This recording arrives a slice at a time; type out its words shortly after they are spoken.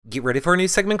Get ready for a new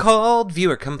segment called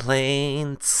Viewer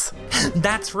Complaints.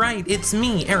 That's right, it's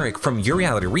me, Eric, from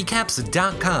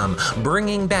YourRealityRecaps.com,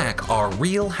 bringing back our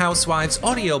Real Housewives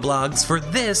audio blogs for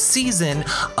this season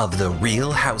of The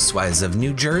Real Housewives of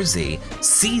New Jersey,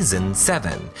 Season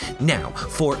 7. Now,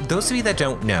 for those of you that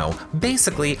don't know,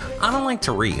 basically, I don't like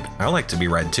to read. I like to be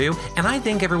read to, and I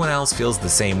think everyone else feels the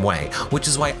same way, which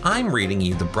is why I'm reading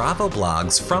you the Bravo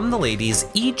blogs from the ladies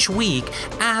each week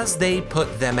as they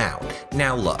put them out.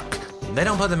 Now look, they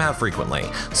don't put them out frequently.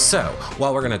 So,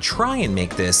 while we're going to try and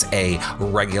make this a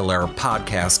regular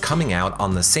podcast coming out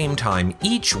on the same time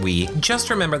each week, just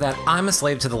remember that I'm a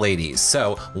slave to the ladies.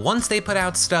 So, once they put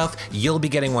out stuff, you'll be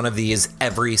getting one of these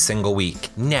every single week.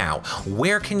 Now,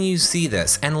 where can you see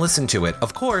this and listen to it?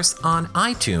 Of course, on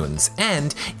iTunes.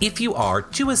 And if you are,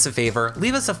 do us a favor,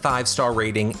 leave us a 5-star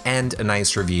rating and a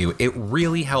nice review. It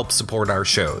really helps support our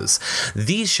shows.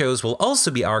 These shows will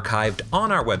also be archived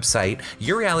on our website,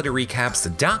 YourRealityRecaps.com/Bravo.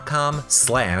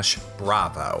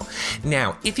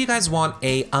 Now, if you guys want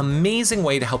an amazing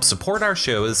way to help support our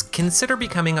shows, consider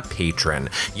becoming a patron.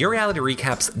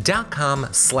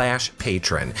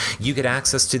 YourRealityRecaps.com/patron. You get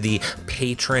access to the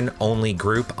patron-only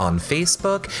group on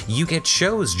Facebook. You get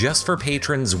shows just for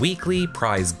patrons weekly,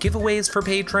 prize giveaways for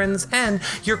patrons, and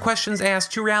your questions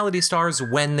asked to reality stars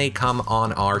when they come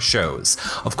on our shows.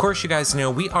 Of course, you guys know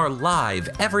we are live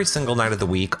every single night of the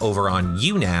week over on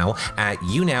YouNow at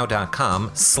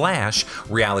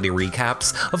younow.com/reality recaps.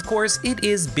 Of course, it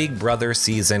is Big Brother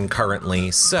season currently,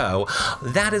 so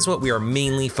that is what we are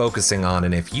mainly focusing on.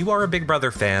 And if you are a Big Brother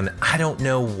fan, I don't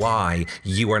know why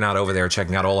you are not over there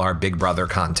checking out all our Big Brother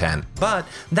content, but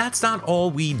that's not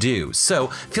all we do. So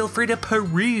feel free to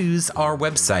peruse our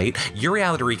website,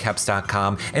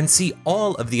 YourRealityRecaps.com, and see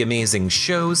all of the amazing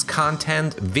shows,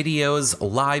 content, videos,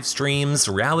 live streams,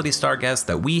 reality star guests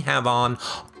that we have on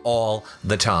all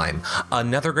the time.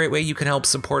 Another great way you can help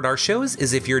support our shows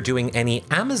is if you're doing any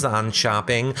Amazon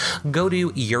shopping, go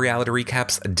to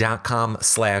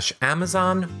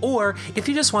YourRealityRecaps.com/Amazon, or if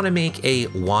you just want to make a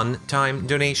one-time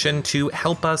donation to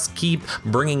help us keep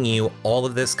bringing you all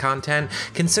of this content,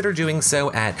 consider doing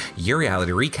so at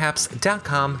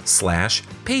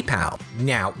YourRealityRecaps.com/PayPal.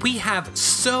 Now, we have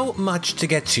so much to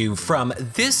get to from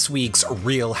this week's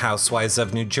Real Housewives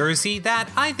of New Jersey that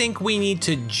I think we need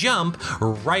to jump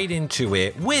right into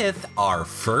it with our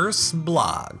first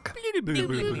blog.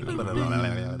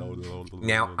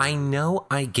 Now, I know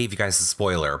I gave you guys a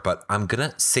spoiler, but I'm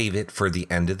gonna save it for the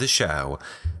end of the show.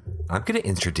 I'm gonna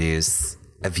introduce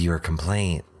a viewer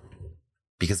complaint,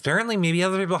 because apparently maybe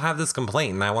other people have this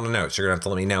complaint and I want to know. So you're gonna have to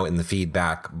let me know in the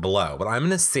feedback below, but I'm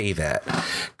gonna save it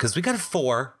because we got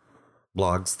 4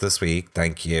 blogs this week.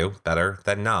 Thank you. Better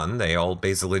than none. They all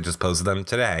basically just posted them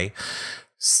today.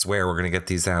 Swear we're going to get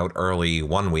these out early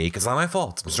one week. It's not my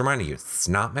fault. I'm just reminding you, it's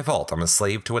not my fault. I'm a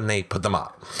slave to when they put them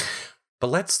up. But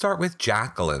let's start with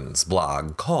Jacqueline's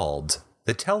blog called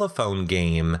The Telephone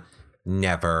Game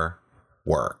Never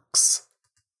Works.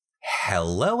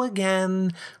 Hello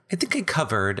again. I think I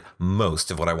covered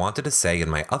most of what I wanted to say in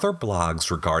my other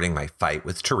blogs regarding my fight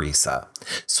with Teresa.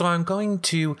 So I'm going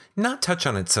to not touch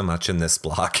on it so much in this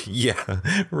blog. Yeah,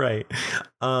 right.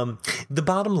 The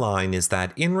bottom line is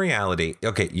that in reality,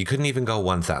 okay, you couldn't even go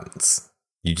one sentence.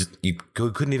 You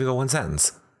couldn't even go one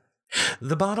sentence.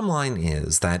 The bottom line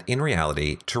is that in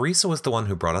reality, Teresa was the one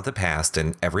who brought up the past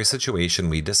in every situation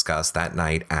we discussed that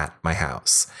night at my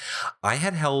house. I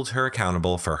had held her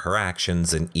accountable for her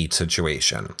actions in each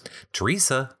situation.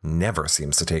 Teresa never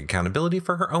seems to take accountability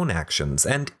for her own actions,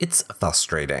 and it's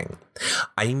frustrating.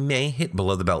 I may hit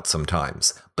below the belt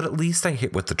sometimes, but at least I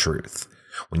hit with the truth.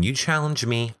 When you challenge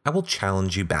me, I will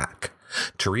challenge you back.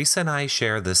 Teresa and I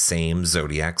share the same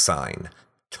zodiac sign,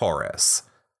 Taurus.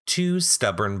 2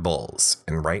 stubborn bulls,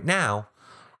 and right now,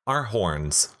 our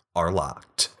horns are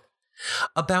locked.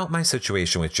 About my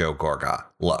situation with Joe Gorga,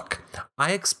 look,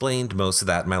 I explained most of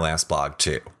that in my last blog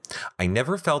too. I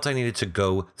never felt I needed to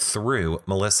go through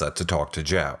Melissa to talk to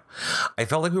Joe. I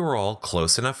felt like we were all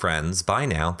close enough friends by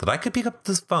now that I could pick up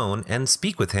the phone and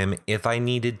speak with him if I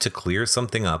needed to clear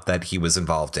something up that he was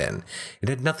involved in. It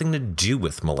had nothing to do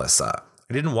with Melissa.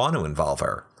 I didn't want to involve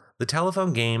her. The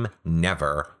telephone game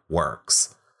never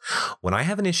works. When I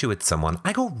have an issue with someone,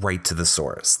 I go right to the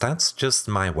source. That's just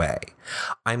my way.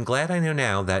 I'm glad I know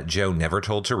now that Joe never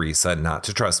told Teresa not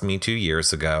to trust me 2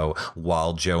 years ago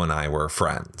while Joe and I were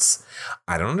friends.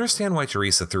 I don't understand why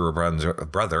Teresa threw her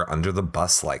brother under the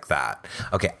bus like that.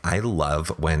 Okay, I love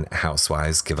when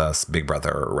housewives give us Big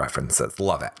Brother references.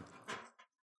 Love it.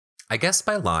 I guess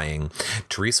by lying,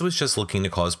 Teresa was just looking to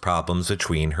cause problems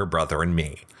between her brother and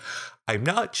me. I'm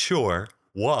not sure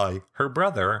why her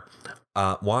brother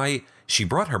why she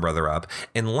brought her brother up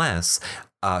unless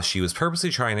she was purposely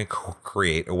trying to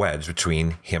create a wedge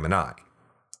between him and I.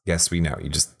 Yes, we know. You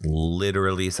just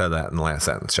literally said that in the last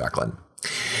sentence, Jacqueline.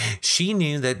 She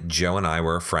knew that Joe and I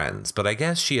were friends, but I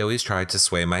guess she always tried to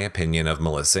sway my opinion of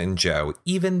Melissa and Joe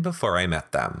even before I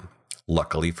met them.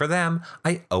 Luckily for them,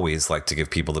 I always like to give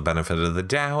people the benefit of the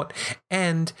doubt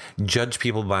and judge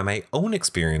people by my own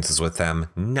experiences with them,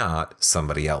 not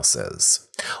somebody else's.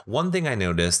 One thing I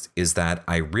noticed is that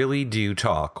I really do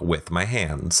talk with my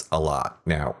hands a lot.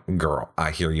 Now, girl,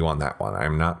 I hear you on that one.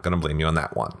 I'm not going to blame you on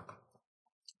that one.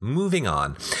 Moving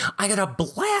on, I got a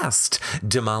blast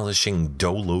demolishing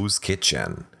Dolo's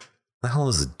kitchen. The hell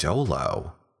is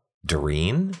Dolo?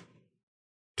 Doreen?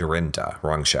 Dorinda.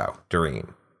 Wrong show.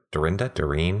 Doreen. Dorinda?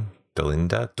 Doreen?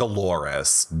 Delinda?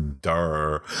 Dolores.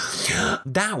 Durr.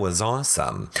 That was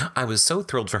awesome. I was so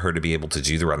thrilled for her to be able to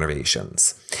do the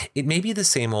renovations. It may be the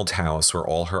same old house where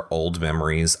all her old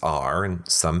memories are, and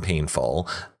some painful,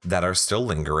 that are still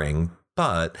lingering,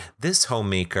 but this home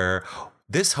makeover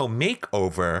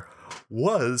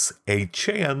was a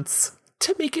chance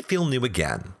to make it feel new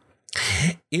again.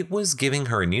 It was giving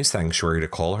her a new sanctuary to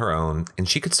call her own, and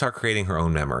she could start creating her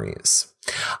own memories.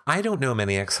 I don't know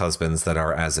many ex-husbands that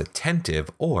are as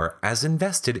attentive or as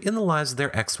invested in the lives of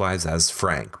their ex-wives as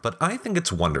Frank, but I think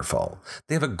it's wonderful.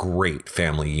 They have a great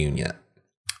family union.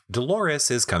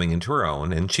 Dolores is coming into her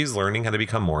own, and she's learning how to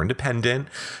become more independent.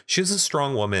 She's a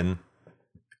strong woman,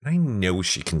 and I know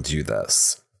she can do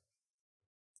this.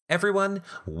 Everyone,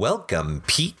 welcome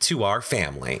Pete to our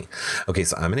family. Okay,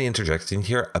 so I'm going to interject in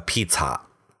here. Pete's hot.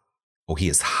 Oh, he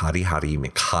is Hottie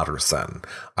McHotterson.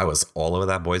 I was all over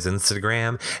that boy's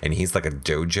Instagram, and he's like a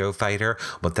dojo fighter.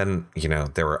 But then,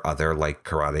 there were other like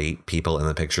karate people in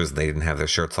the pictures. They didn't have their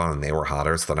shirts on, and they were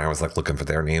hotter. So then I was like looking for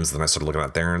their names. Then I started looking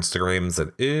at their Instagrams,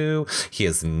 and ooh, he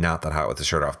is not that hot with the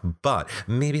shirt off. But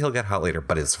maybe he'll get hot later.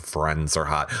 But his friends are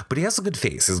hot. But he has a good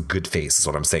face. His good face is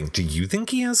what I'm saying. Do you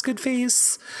think he has good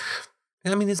face?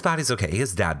 I mean, his body's okay. He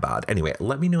has dad bod. Anyway,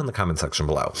 let me know in the comment section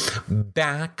below.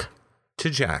 Back to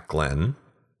Jacqueline.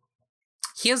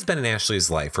 He has been in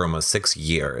Ashley's life for almost 6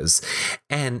 years,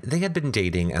 and they had been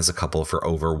dating as a couple for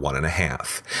over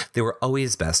 1.5. They were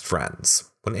always best friends.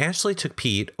 When Ashley took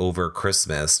Pete over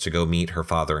Christmas to go meet her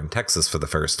father in Texas for the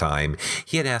first time,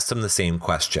 he had asked him the same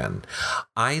question.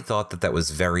 I thought that was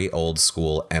very old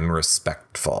school and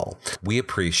respectful. We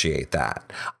appreciate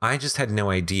that. I just had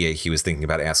no idea he was thinking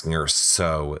about asking her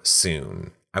so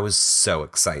soon. I was so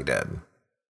excited.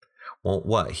 Well,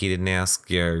 what? He didn't ask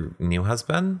your new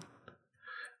husband?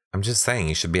 I'm just saying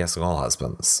you should be asking all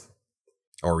husbands.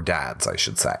 Or dads, I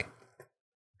should say.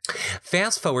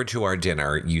 Fast forward to our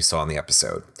dinner you saw in the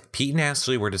episode. Pete and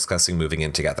Ashley were discussing moving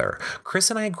in together. Chris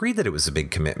and I agreed that it was a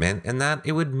big commitment and that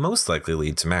it would most likely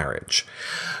lead to marriage.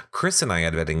 Chris and I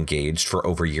had been engaged for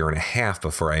over 1.5 years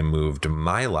before I moved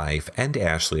my life and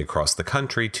Ashley across the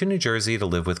country to New Jersey to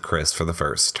live with Chris for the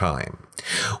first time.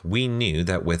 We knew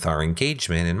that with our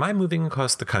engagement and my moving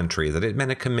across the country that it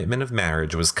meant a commitment of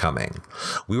marriage was coming.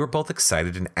 We were both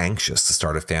excited and anxious to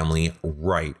start a family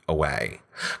right away.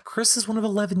 Chris is one of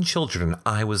 11 children and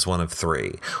I was one of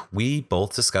 3. We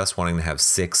both discussed wanting to have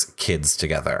 6 kids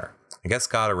together. I guess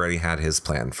God already had his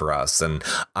plan for us, and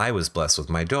I was blessed with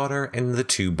my daughter and the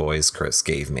 2 boys Chris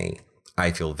gave me.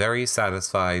 I feel very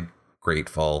satisfied,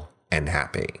 grateful, and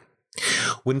happy.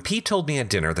 When Pete told me at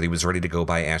dinner that he was ready to go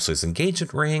buy Ashley's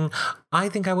engagement ring, I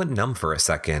think I went numb for a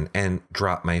second and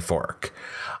dropped my fork.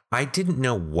 I didn't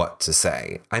know what to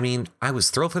say. I mean, I was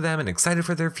thrilled for them and excited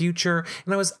for their future,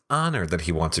 and I was honored that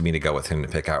he wanted me to go with him to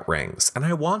pick out rings. And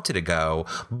I wanted to go,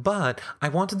 but I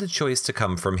wanted the choice to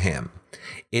come from him.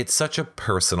 It's such a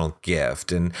personal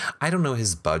gift, and I don't know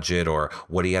his budget or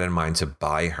what he had in mind to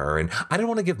buy her, and I don't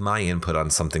want to give my input on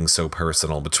something so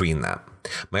personal between them.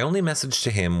 My only message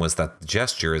to him was that the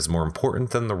gesture is more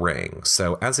important than the ring,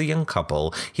 so as a young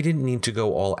couple, he didn't need to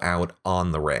go all out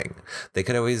on the ring. They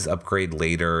could always upgrade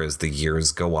later as the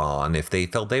years go on if they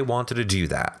felt they wanted to do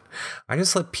that. I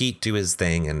just let Pete do his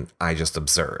thing, and I just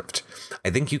observed. I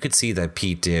think you could see that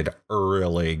Pete did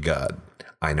really good.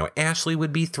 I know Ashley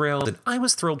would be thrilled, and I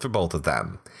was thrilled for both of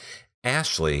them.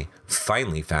 Ashley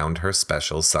finally found her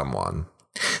special someone.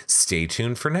 Stay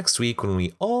tuned for next week when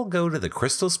we all go to the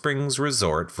Crystal Springs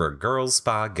Resort for a girls'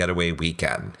 spa getaway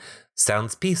weekend.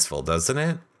 Sounds peaceful, doesn't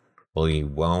it? Well, you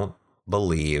won't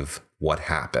believe what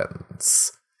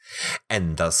happens.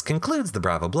 And thus concludes the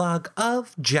Bravo blog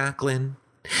of Jacqueline.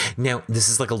 Now, this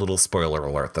is like a little spoiler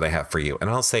alert that I have for you, and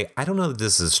I'll say I don't know that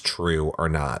this is true or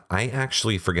not. I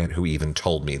actually forget who even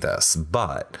told me this,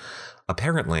 but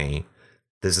apparently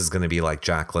this is going to be like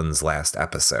Jacqueline's last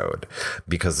episode,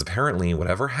 because apparently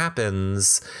whatever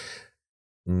happens,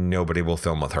 nobody will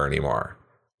film with her anymore.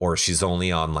 Or she's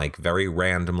only on like very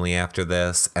randomly after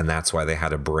this. And that's why they had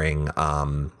to bring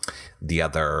the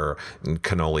other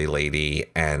cannoli lady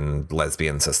and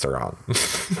lesbian sister on.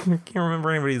 I can't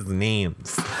remember anybody's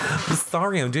names. I'm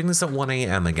sorry, I'm doing this at 1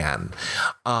 a.m. again.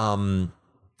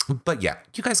 But yeah,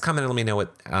 you guys comment and let me know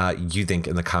what you think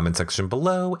in the comment section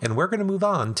below. And we're going to move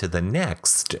on to the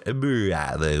next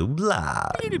Bravo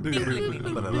blog.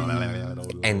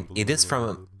 And it is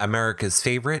from America's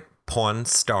favorite porn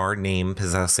star name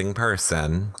possessing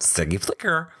person, Siggy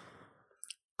Flicker,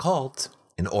 called,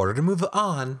 "In order to move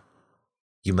on,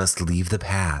 you must leave the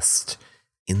past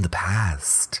in the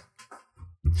past."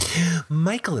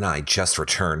 Michael and I just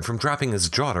returned from dropping his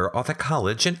daughter off at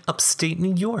college in upstate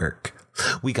New York.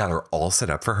 We got her all set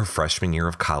up for her freshman year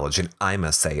of college, and I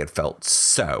must say it felt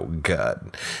so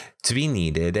good to be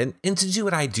needed and to do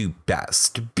what I do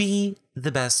best, be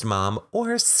the best mom or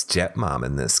stepmom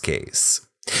in this case.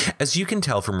 As you can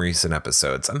tell from recent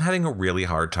episodes, I'm having a really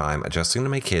hard time adjusting to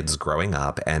my kids growing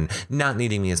up and not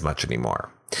needing me as much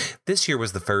anymore. This year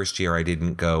was the first year I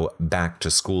didn't go back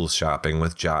to school shopping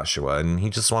with Joshua, and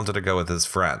he just wanted to go with his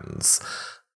friends.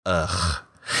 Ugh.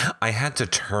 I had to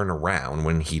turn around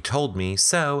when he told me,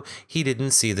 so he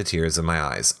didn't see the tears in my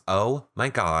eyes. Oh my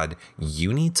God,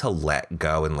 you need to let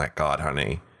go and let God,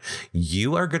 honey.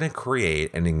 You are going to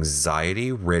create an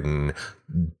anxiety-ridden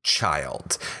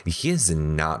child. He is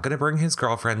not going to bring his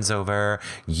girlfriends over.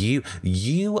 You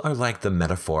are like the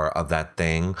metaphor of that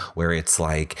thing where it's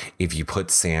like if you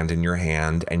put sand in your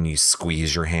hand and you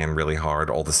squeeze your hand really hard,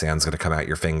 all the sand's going to come out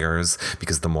your fingers,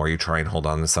 because the more you try and hold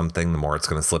on to something, the more it's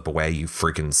going to slip away, you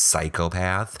freaking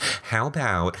psychopath. How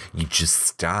about you just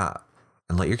stop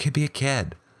and let your kid be a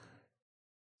kid?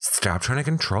 Stop trying to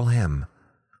control him.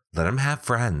 Let him have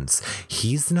friends.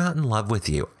 He's not in love with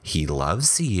you. He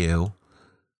loves you,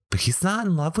 but he's not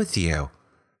in love with you.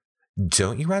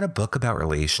 Don't you write a book about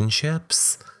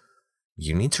relationships?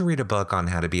 You need to read a book on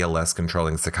how to be a less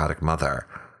controlling psychotic mother,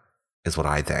 is what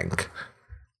I think,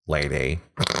 lady.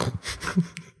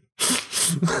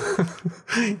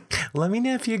 Let me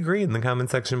know if you agree in the comment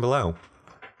section below.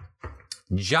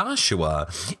 Joshua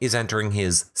is entering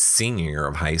his senior year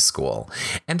of high school,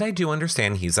 and I do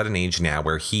understand he's at an age now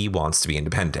where he wants to be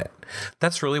independent.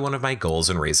 That's really one of my goals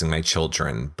in raising my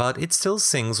children, but it still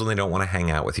stings when they don't want to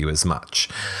hang out with you as much.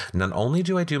 Not only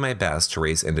do I do my best to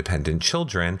raise independent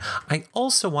children, I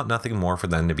also want nothing more for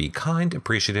them to be kind,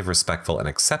 appreciative, respectful, and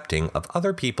accepting of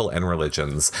other people and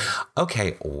religions.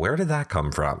 Okay, where did that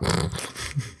come from?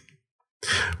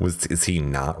 Is he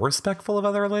not respectful of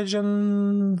other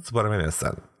religions? What am I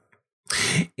missing?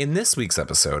 In this week's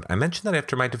episode, I mentioned that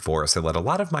after my divorce, I let a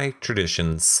lot of my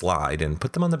traditions slide and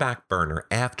put them on the back burner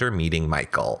after meeting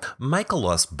Michael. Michael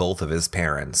lost both of his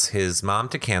parents, his mom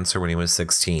to cancer when he was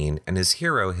 16, and his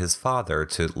hero, his father,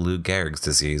 to Lou Gehrig's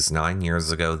disease 9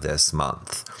 years ago this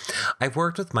month. I've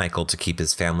worked with Michael to keep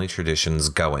his family traditions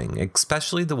going,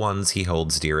 especially the ones he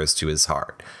holds dearest to his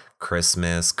heart.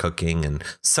 Christmas, cooking, and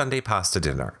Sunday pasta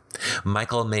dinner.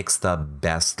 Michael makes the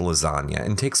best lasagna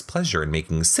and takes pleasure in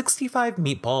making 65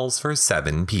 meatballs for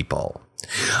 7 people.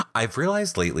 I've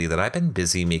realized lately that I've been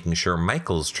busy making sure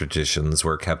Michael's traditions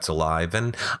were kept alive,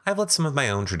 and I've let some of my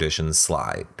own traditions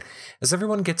slide. As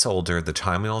everyone gets older, the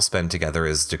time we all spend together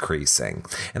is decreasing,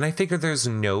 and I figure there's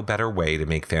no better way to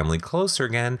make family closer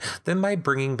again than by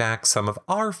bringing back some of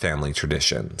our family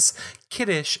traditions.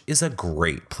 Kiddish is a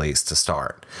great place to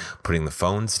start. Putting the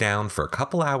phones down for a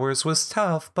couple hours was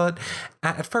tough, but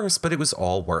it was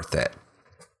all worth it.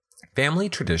 Family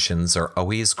traditions are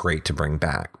always great to bring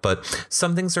back, but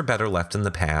some things are better left in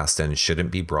the past and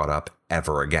shouldn't be brought up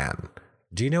ever again.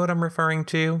 Do you know what I'm referring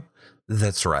to?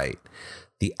 That's right.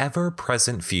 The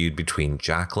ever-present feud between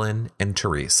Jacqueline and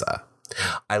Teresa.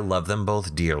 I love them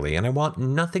both dearly, and I want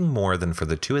nothing more than for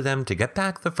the two of them to get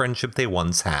back the friendship they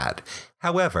once had.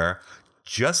 However,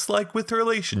 just like with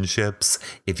relationships,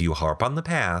 if you harp on the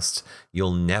past,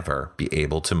 you'll never be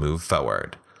able to move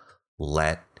forward.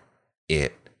 Let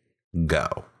it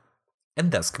go.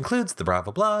 And thus concludes the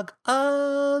Bravo blog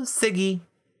of Siggy.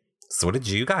 So what did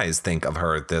you guys think of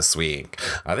her this week?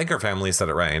 I think her family said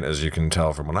it right, as you can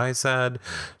tell from what I said.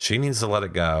 She needs to let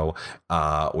it go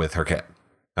with her kid.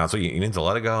 That's what you need to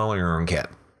let it go on your own kid.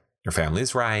 Your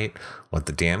family's right. Let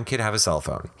the damn kid have a cell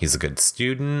phone. He's a good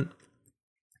student.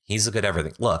 He's a good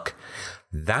everything. Look,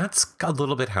 that's a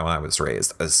little bit how I was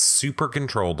raised. As super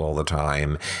controlled all the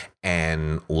time.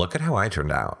 And look at how I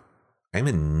turned out. I'm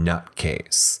a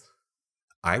nutcase.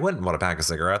 I went and bought a pack of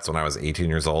cigarettes when I was 18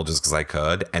 years old just because I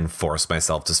could and forced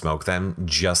myself to smoke them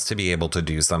just to be able to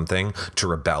do something to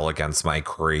rebel against my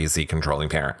crazy controlling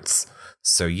parents.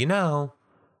 So,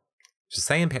 just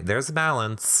saying, there's a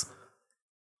balance.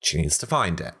 She needs to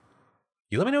find it.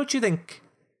 You let me know what you think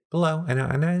below. I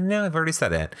know I've already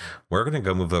said it. We're going to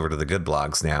go move over to the good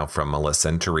blogs now from Melissa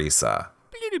and Teresa.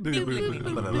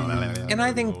 And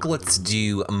I think let's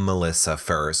do Melissa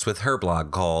first with her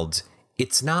blog called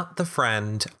It's Not the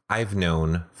Friend I've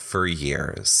Known for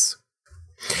Years.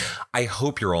 I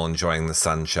hope you're all enjoying the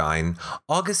sunshine.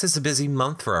 August is a busy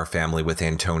month for our family with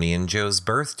Antoni and Joe's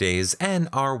birthdays and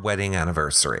our wedding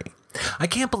anniversary. I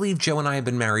can't believe Joe and I have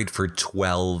been married for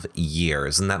 12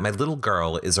 years and that my little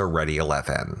girl is already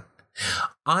 11.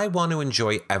 I want to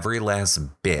enjoy every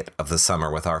last bit of the summer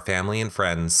with our family and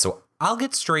friends, so I'll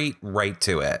get right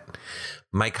to it.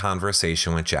 My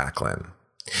conversation with Jacqueline.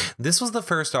 This was the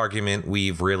first argument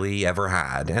we've really ever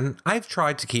had, and I've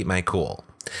tried to keep my cool.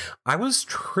 I was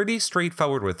pretty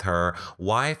straightforward with her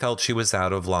why I felt she was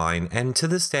out of line, and to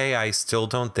this day I still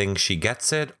don't think she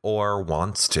gets it or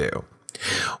wants to.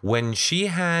 When she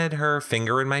had her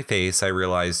finger in my face, I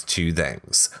realized two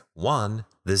things. One,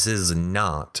 this is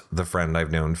not the friend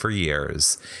I've known for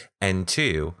years. And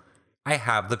two, I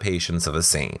have the patience of a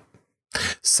saint.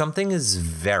 Something is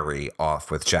very off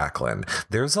with Jacqueline.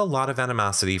 There's a lot of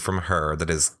animosity from her that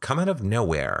has come out of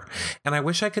nowhere. And I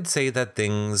wish I could say that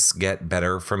things get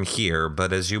better from here,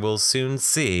 but as you will soon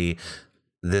see,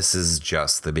 this is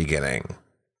just the beginning.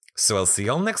 So I'll see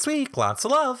y'all next week. Lots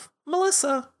of love.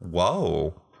 Melissa.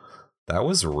 Whoa. That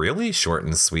was really short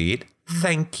and sweet.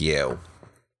 Thank you.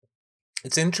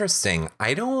 It's interesting.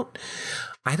 I don't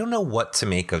know what to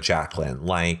make of Jacqueline.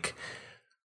 Like,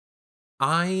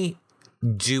 I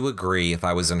do agree if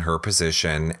I was in her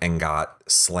position and got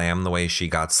slammed the way she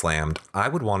got slammed, I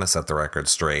would want to set the record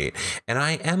straight. And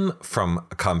I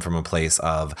come from a place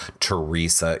of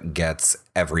Teresa gets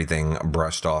everything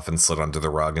brushed off and slid under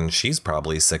the rug, and she's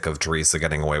probably sick of Teresa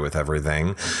getting away with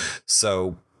everything.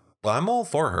 So I'm all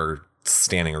for her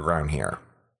standing her ground here.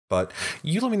 But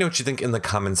you let me know what you think in the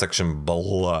comment section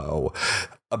below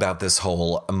about this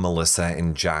whole Melissa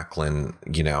and Jacqueline,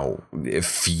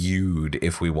 feud,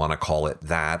 if we want to call it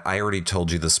that. I already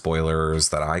told you the spoilers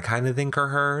that I kind of think are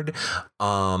heard.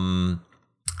 I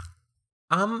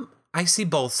see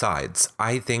both sides.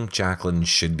 I think Jacqueline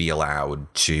should be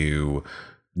allowed to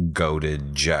go to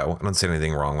Joe. I don't see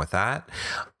anything wrong with that.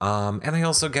 And I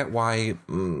also get why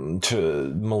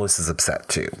Melissa's upset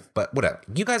too. But whatever.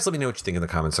 You guys let me know what you think in the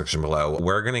comment section below.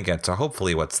 We're going to get to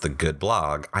hopefully what's the good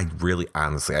blog. I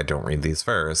don't read these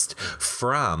first.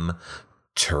 From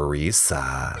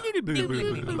Teresa.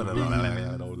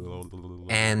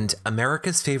 And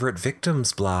America's Favorite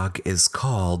Victims blog is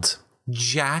called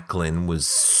Jacqueline Was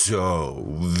So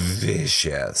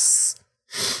Vicious.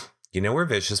 You know where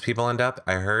vicious people end up?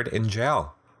 I heard in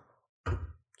jail.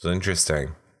 It's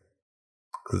interesting.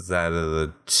 Because out of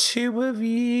the two of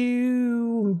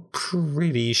you, I'm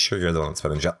pretty sure you're the one that's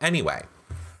been in jail. Anyway,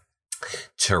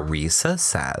 Teresa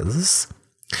says,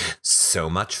 so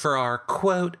much for our,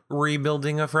 quote,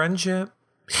 rebuilding a friendship.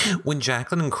 When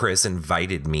Jacqueline and Chris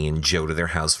invited me and Joe to their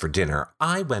house for dinner,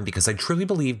 I went because I truly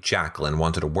believed Jacqueline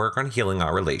wanted to work on healing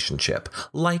our relationship,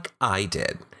 like I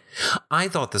did. I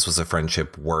thought this was a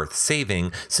friendship worth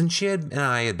saving since she and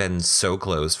I had been so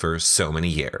close for so many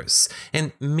years.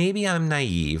 And maybe I'm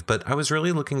naive, but I was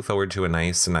really looking forward to a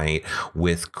nice night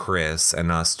with Chris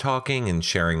and us talking and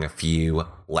sharing a few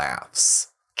laughs.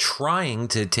 Trying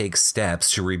to take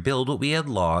steps to rebuild what we had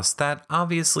lost that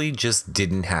obviously just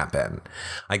didn't happen.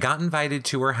 I got invited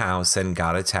to her house and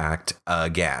got attacked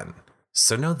again.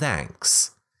 So no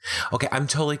thanks. Okay, I'm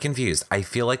totally confused. I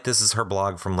feel like this is her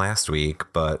blog from last week,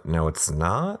 but no, it's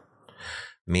not.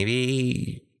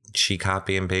 Maybe she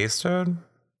copy and pasted?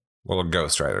 Well, a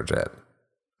ghostwriter did.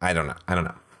 I don't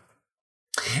know.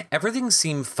 Everything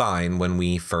seemed fine when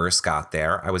we first got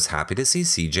there. I was happy to see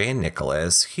CJ and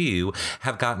Nicholas, who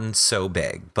have gotten so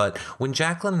big. But when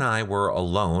Jacqueline and I were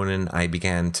alone and I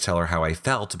began to tell her how I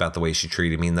felt about the way she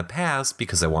treated me in the past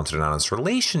because I wanted an honest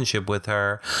relationship with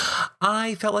her,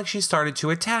 I felt like she started to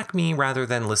attack me rather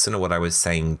than listen to what I was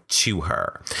saying to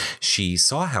her. She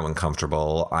saw how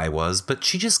uncomfortable I was, but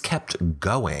she just kept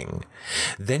going.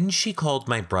 Then she called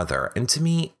my brother, and to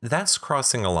me, that's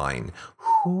crossing a line.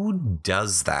 Who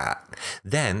does that?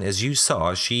 Then, as you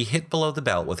saw, she hit below the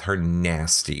belt with her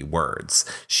nasty words.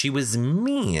 She was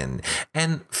mean.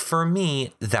 And for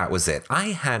me, that was it. I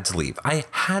had to leave. I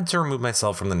had to remove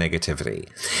myself from the negativity.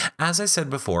 As I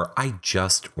said before, I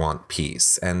just want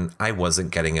peace, and I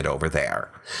wasn't getting it over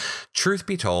there. Truth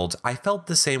be told, I felt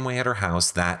the same way at her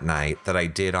house that night that I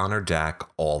did on her deck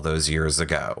all those years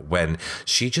ago, when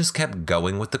she just kept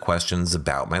going with the questions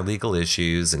about my legal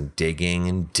issues and digging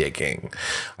and digging.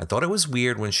 I thought it was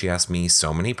weird when she asked me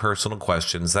so many personal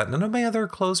questions that none of my other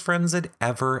close friends had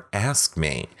ever asked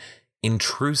me.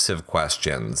 Intrusive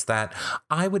questions that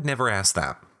I would never ask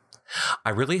them. I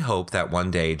really hope that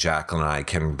one day Jacqueline and I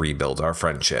can rebuild our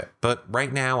friendship, but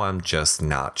right now I'm just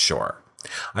not sure.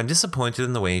 I'm disappointed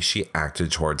in the way she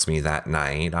acted towards me that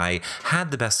night. I had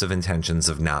the best of intentions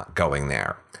of not going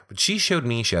there, but she showed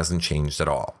me she hasn't changed at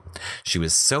all. She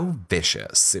was so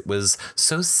vicious. It was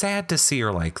so sad to see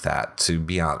her like that, to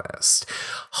be honest.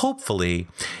 Hopefully,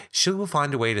 she will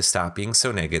find a way to stop being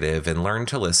so negative and learn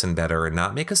to listen better and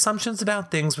not make assumptions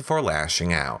about things before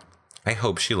lashing out. I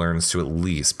hope she learns to at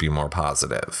least be more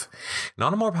positive. And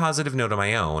on a more positive note of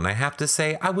my own, I have to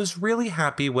say I was really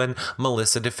happy when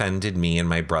Melissa defended me and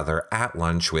my brother at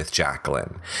lunch with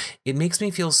Jacqueline. It makes me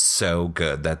feel so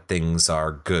good that things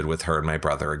are good with her and my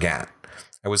brother again.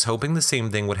 I was hoping the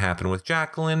same thing would happen with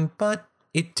Jacqueline, but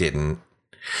it didn't.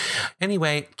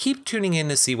 Anyway, keep tuning in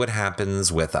to see what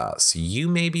happens with us. You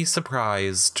may be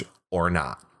surprised or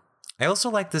not. I also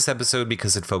like this episode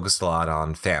because it focused a lot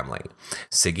on family.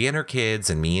 Siggy and her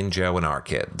kids, and me and Joe and our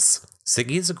kids.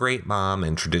 Siggy is a great mom,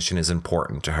 and tradition is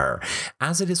important to her,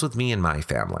 as it is with me and my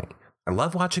family. I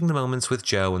love watching the moments with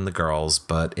Joe and the girls,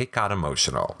 but it got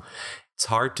emotional. It's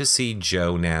hard to see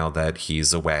Joe now that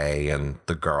he's away and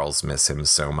the girls miss him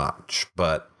so much,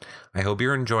 but I hope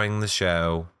you're enjoying the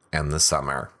show and the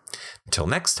summer. Until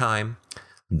next time,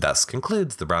 thus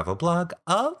concludes the Bravo blog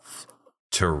of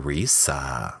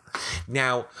Teresa.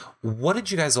 Now, what did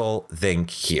you guys all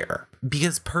think here?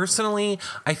 Because personally,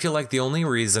 I feel like the only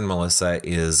reason Melissa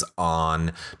is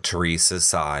on Teresa's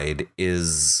side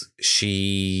is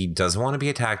she doesn't want to be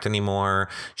attacked anymore.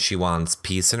 She wants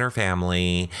peace in her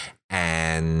family,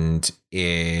 and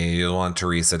you want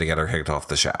Teresa to get her kicked off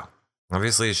the show.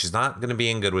 Obviously, she's not going to be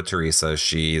in good with Teresa.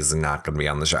 She's not going to be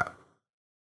on the show.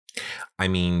 I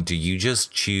mean, do you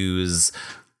just choose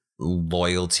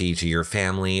loyalty to your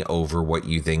family over what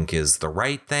you think is the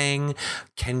right thing?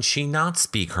 Can she not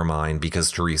speak her mind because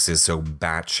Teresa is so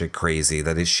batshit crazy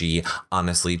that if she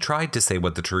honestly tried to say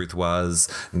what the truth was,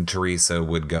 Teresa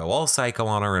would go all psycho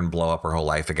on her and blow up her whole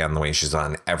life again the way she's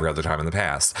done every other time in the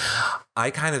past? I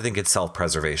kind of think it's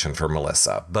self-preservation for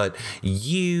Melissa, but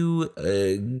you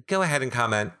go ahead and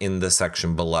comment in the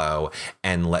section below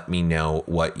and let me know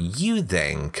what you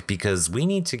think, because we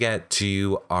need to get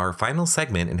to our final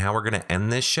segment and how we're going to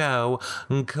end this show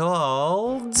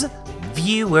called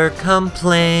Viewer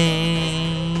Complaint.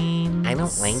 I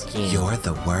don't like you. You're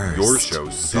the worst. Your show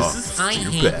sucks. I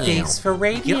hate you. Thanks for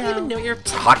radio. You don't even know what you're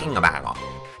talking about.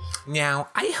 Now,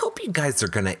 I hope you guys are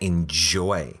going to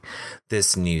enjoy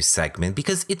this new segment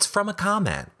because it's from a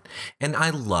comment. And I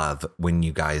love when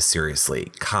you guys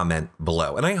seriously comment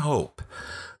below. And I hope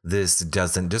this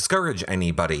doesn't discourage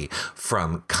anybody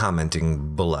from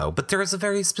commenting below. But there is a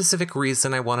very specific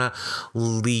reason I want to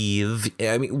read.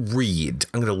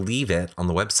 I'm going to leave it on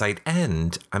the website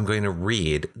and I'm going to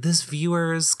read this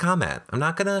viewer's comment. I'm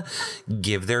not going to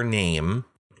give their name.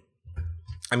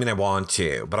 I mean, I want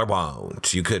to, but I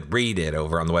won't. You could read it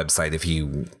over on the website if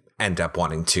you end up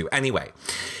wanting to. Anyway,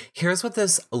 here's what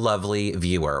this lovely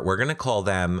viewer, we're going to call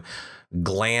them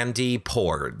Glandy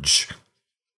Porge.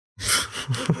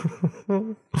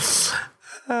 You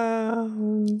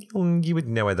would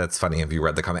know it. That's funny if you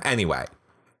read the comment. Anyway,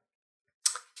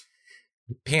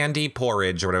 Pandy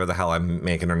Porridge, or whatever the hell I'm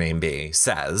making her name be,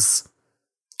 says,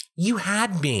 "You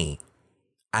had me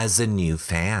as a new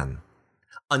fan.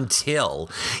 Until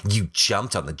you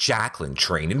jumped on the Jacqueline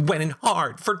train and went in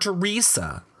hard for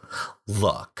Teresa.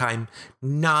 Look, I'm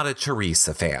not a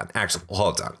Teresa fan." Actually,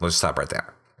 hold on. Let's stop right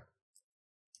there.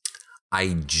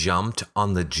 I jumped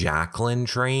on the Jacqueline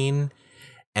train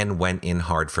and went in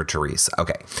hard for Teresa.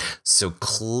 Okay, so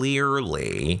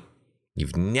clearly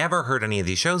you've never heard any of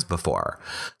these shows before.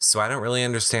 So I don't really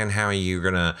understand how you're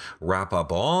going to wrap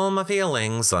up all my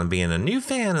feelings on being a new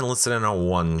fan and listening to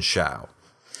one show.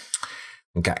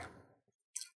 Okay,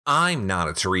 I'm not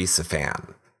a Teresa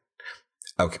fan.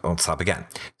 Okay, I'll stop again.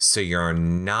 So you're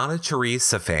not a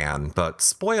Teresa fan, but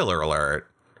spoiler alert,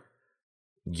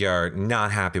 you're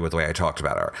not happy with the way I talked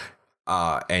about her.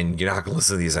 And you're not going to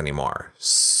listen to these anymore.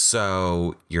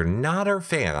 So you're not her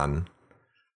fan,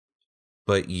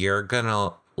 but you're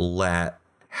gonna let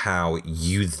how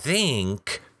you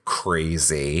think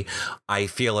crazy I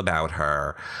feel about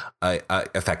her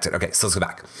affect it. Okay, so let's go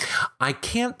back. I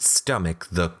can't stomach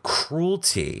the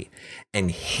cruelty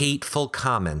and hateful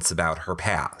comments about her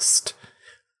past.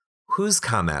 Whose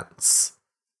comments?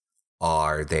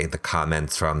 Are they the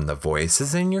comments from the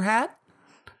voices in your head?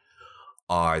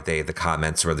 Are they the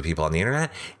comments from the people on the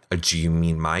internet? Or do you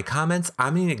mean my comments?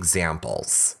 I mean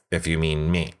examples, if you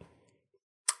mean me.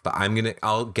 But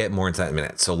I'll get more into that in a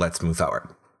minute. So let's move forward.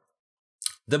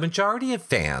 The majority of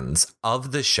fans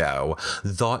of the show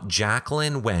thought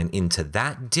Jacqueline went into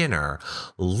that dinner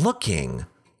looking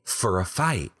for a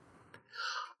fight.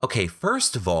 Okay,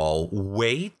 first of all,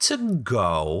 way to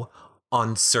go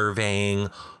on surveying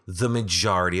the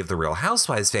majority of the Real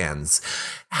Housewives fans.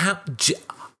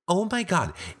 Oh my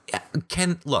God.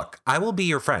 Look, I will be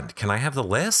your friend. Can I have the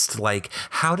list? Like,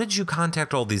 how did you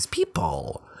contact all these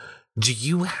people? Do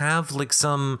you have like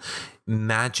some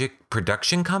magic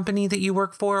production company that you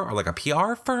work for, or like a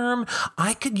PR firm?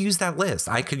 I could use that list.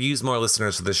 I could use more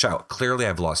listeners for the show. Clearly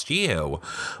I've lost you,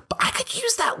 but I could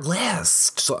use that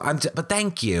list. But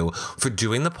thank you for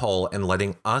doing the poll and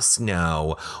letting us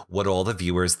know what all the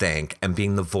viewers think and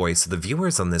being the voice of the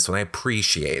viewers on this one. I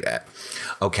appreciate it.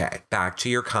 Okay, back to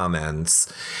your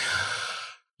comments.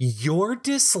 Your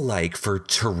dislike for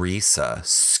Teresa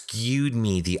skewed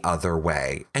me the other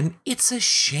way, and it's a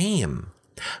shame,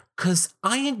 because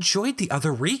I enjoyed the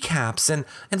other recaps and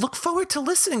look forward to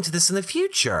listening to this in the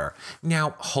future.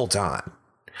 Now, hold on.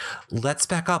 Let's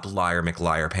back up, Liar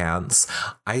McLiar Pants.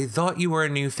 I thought you were a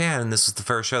new fan and this was the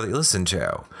first show that you listened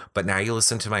to, but now you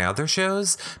listen to my other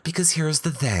shows? Because here's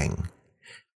the thing.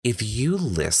 If you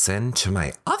listen to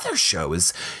my other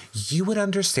shows, you would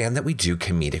understand that we do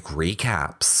comedic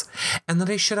recaps and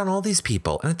that I shit on all these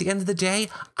people. And at the end of the day,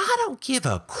 I don't give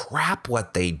a crap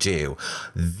what they do.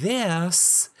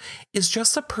 This is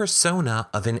just a persona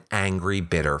of an angry,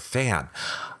 bitter fan.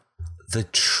 The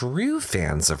true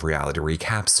fans of reality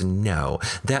recaps know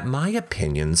that my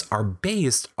opinions are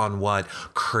based on what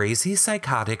crazy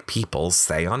psychotic people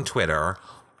say on Twitter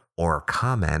or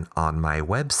comment on my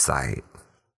website.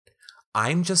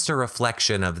 I'm just a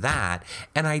reflection of that,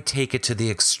 and I take it to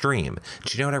the extreme.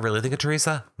 Do you know what I really think of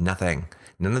Teresa? Nothing.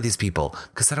 None of these people,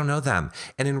 because I don't know them.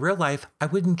 And in real life, I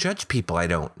wouldn't judge people I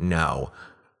don't know.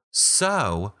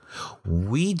 So,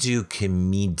 we do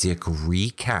comedic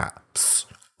recaps.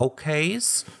 Okay?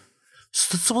 So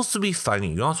it's supposed to be funny.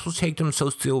 You're not supposed to take them so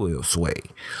seriously.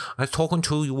 I'm talking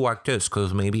to you like this,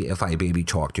 because maybe if I baby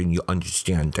talk, then you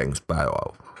understand things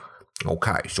better.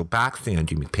 Okay, so back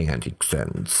Sandy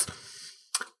McPandicksons.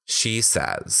 She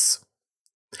says,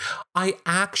 I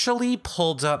actually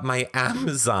pulled up my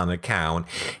Amazon account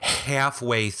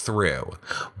halfway through,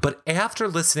 but after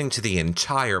listening to the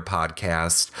entire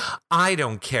podcast, I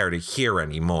don't care to hear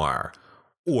anymore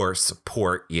or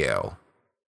support you.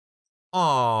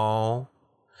 Oh,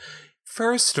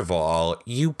 first of all,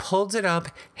 you pulled it up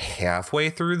halfway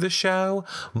through the show,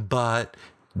 but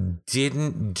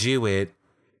didn't do it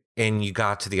and you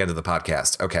got to the end of the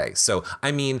podcast. Okay, so,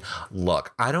 I mean,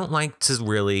 look, I don't like to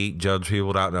really judge people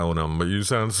without knowing them, but you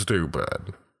sound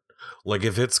stupid. Like,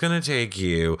 if it's going to take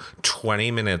you 20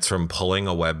 minutes from pulling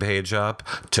a web page up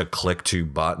to click 2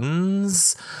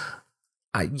 buttons,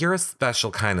 you're a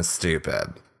special kind of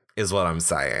stupid, is what I'm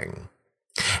saying.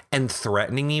 And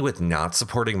threatening me with not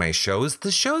supporting my shows, the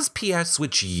show's PS,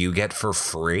 which you get for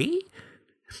free,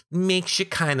 makes you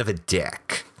kind of a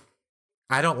dick.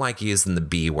 I don't like using the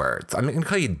B words. I'm going to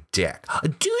call you dick. A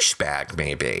douchebag,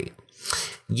 maybe.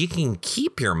 You can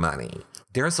keep your money.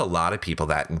 There's a lot of people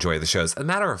that enjoy the shows. As a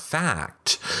matter of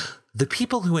fact, the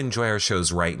people who enjoy our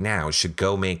shows right now should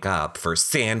go make up for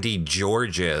Sandy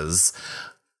George's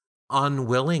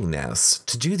unwillingness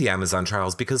to do the Amazon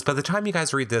trials, because by the time you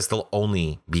guys read this, there'll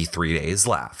only be 3 days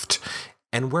left.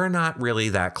 And we're not really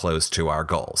that close to our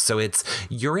goal. So it's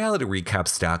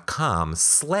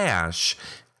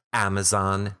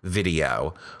yourrealityrecaps.com/Amazon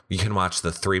video. You can watch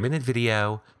the 3-minute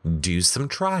video, do some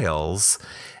trials,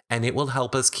 and it will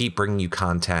help us keep bringing you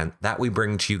content that we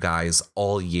bring to you guys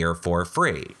all year for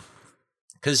free.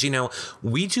 Because, you know,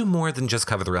 we do more than just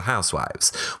cover the Real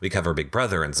Housewives. We cover Big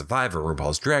Brother and Survivor,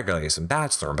 RuPaul's Drag Race and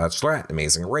Bachelor and Bachelorette,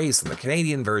 Amazing Race and the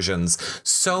Canadian versions,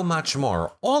 so much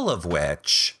more, all of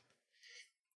which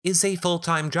is a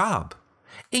full-time job.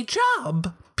 A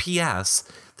job, P.S.,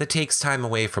 that takes time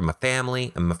away from my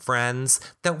family and my friends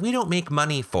that we don't make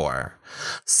money for.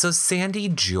 So Sandy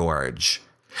George,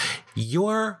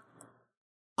 your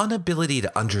inability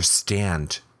to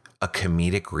understand a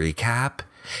comedic recap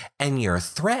and you're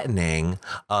threatening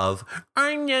of,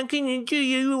 I'm not gonna do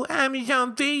you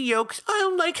Amazon video because I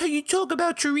don't like how you talk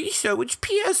about Teresa, which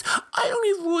P.S. I don't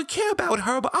even really care about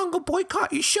her, but I'm gonna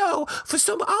boycott your show for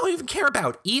some I don't even care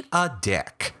about. Eat a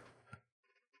dick.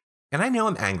 And I know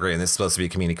I'm angry and this is supposed to be a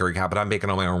community recap, but I'm making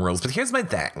all my own rules. But here's my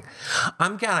thing.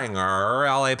 I'm getting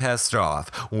really pissed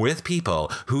off with people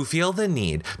who feel the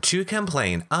need to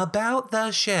complain about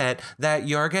the shit that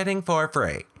you're getting for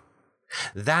free.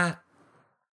 That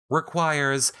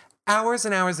requires hours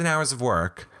and hours and hours of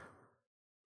work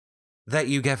that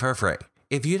you get for free.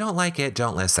 If you don't like it,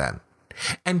 don't listen.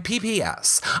 And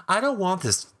PPS, I don't want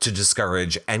this to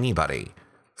discourage anybody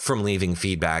from leaving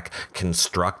feedback,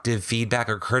 constructive feedback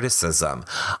or criticism.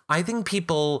 I think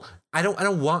I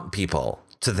don't want people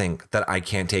to think that I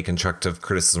can't take constructive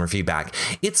criticism or feedback.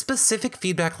 It's specific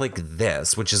feedback like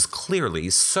this, which is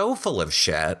clearly so full of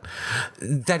shit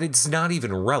that it's not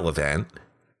even relevant.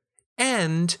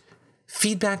 And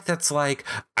feedback that's like,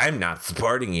 I'm not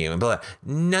supporting you, and blah, blah.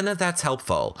 None of that's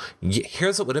helpful.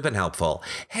 Here's what would have been helpful.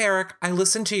 Hey, Eric, I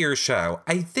listened to your show.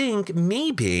 I think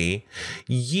maybe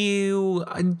you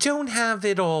don't have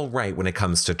it all right when it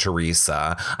comes to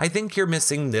Teresa. I think you're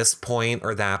missing this point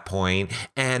or that point,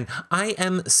 and I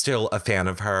am still a fan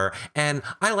of her, and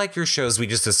I like your shows. We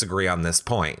just disagree on this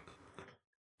point.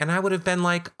 And I would have been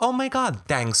like, oh my God,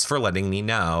 thanks for letting me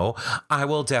know. I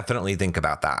will definitely think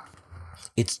about that.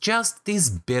 It's just these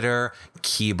bitter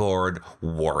keyboard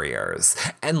warriors.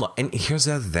 And look, and here's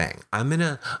the other thing. I'm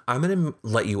gonna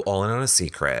let you all in on a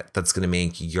secret that's gonna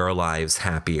make your lives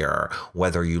happier,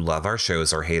 whether you love our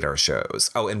shows or hate our shows.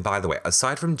 Oh, and by the way,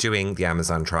 aside from doing the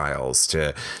Amazon trials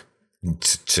to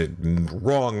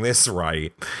wrong this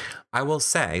right, I will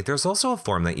say there's also a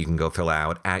form that you can go fill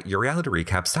out at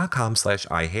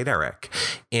yourrealityrecaps.com/IHateEric.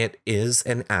 It is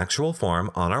an actual form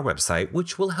on our website,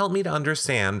 which will help me to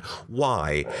understand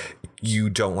why you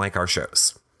don't like our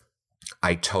shows.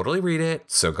 I totally read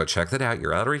it, so go check that out,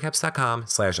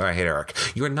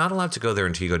 yourrealityrecaps.com/IHateEric. You are not allowed to go there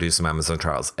until you go do some Amazon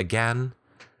trials. Again,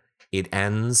 it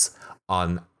ends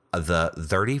on the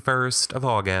 31st of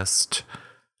August,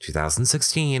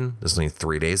 2016. There's only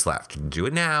 3 days left. Do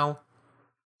it now.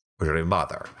 Or don't even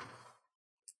bother.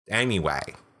 Anyway,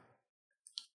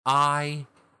 I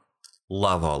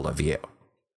love all of you.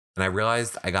 And I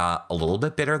realized I got a little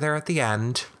bit bitter there at the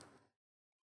end.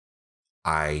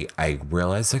 I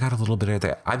realized I got a little bitter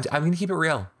there. I'm going to keep it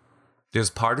real.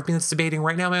 There's part of me that's debating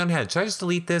right now in my own head. Should I just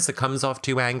delete this? It comes off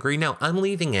too angry. No, I'm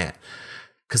leaving it.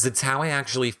 Because it's how I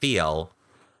actually feel.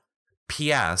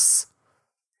 P.S.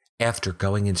 After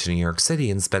going into New York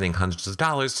City and spending hundreds of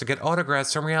dollars to get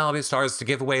autographs from reality stars to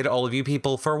give away to all of you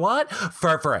people for what?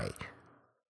 For free.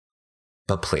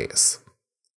 But please,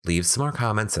 leave some more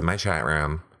comments in my chat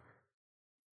room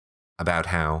about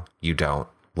how you don't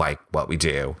like what we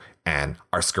do and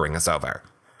are screwing us over.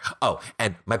 Oh,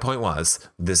 and my point was,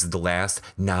 this is the last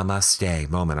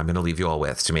namaste moment I'm going to leave you all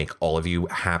with to make all of you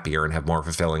happier and have more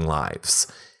fulfilling lives.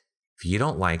 If you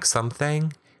don't like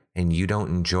something and you don't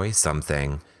enjoy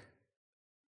something,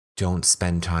 don't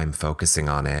spend time focusing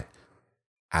on it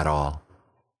at all.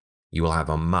 You will have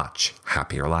a much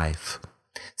happier life.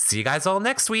 See you guys all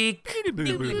next week.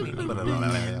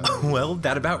 Well,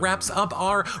 that about wraps up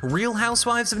our Real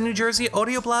Housewives of New Jersey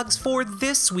audio blogs for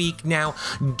this week. Now,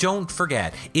 don't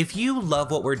forget, if you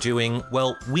love what we're doing,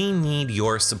 well, we need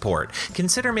your support.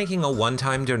 Consider making a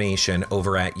one-time donation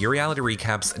over at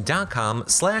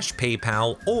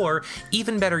yourrealityrecaps.com/PayPal, or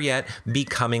even better yet,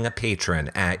 becoming a patron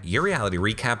at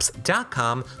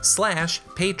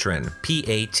yourrealityrecaps.com/patron,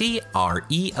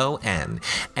 PATREON.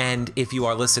 And if you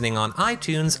are listening on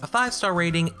iTunes, a 5-star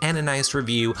rating and a nice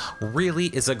review really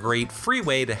is a great free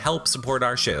way to help support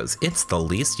our shows. It's the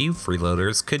least you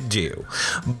freeloaders could do.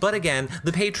 But again,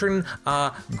 the patron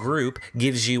group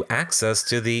gives you access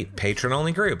to the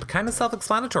patron-only group. Kind of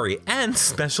self-explanatory. And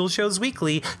special shows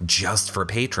weekly just for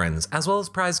patrons, as well as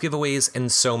prize giveaways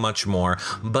and so much more.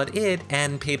 But it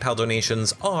and PayPal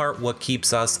donations are what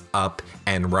keeps us up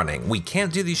and running. We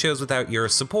can't do these shows without your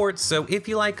support, so if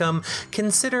you like them,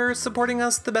 consider supporting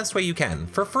us the best way you can,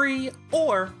 for free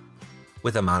or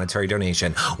with a monetary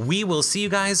donation. We will see you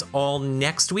guys all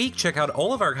next week. Check out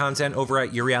all of our content over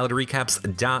at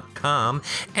yourrealityrecaps.com,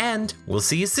 and we'll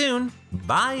see you soon.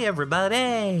 Bye,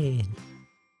 everybody.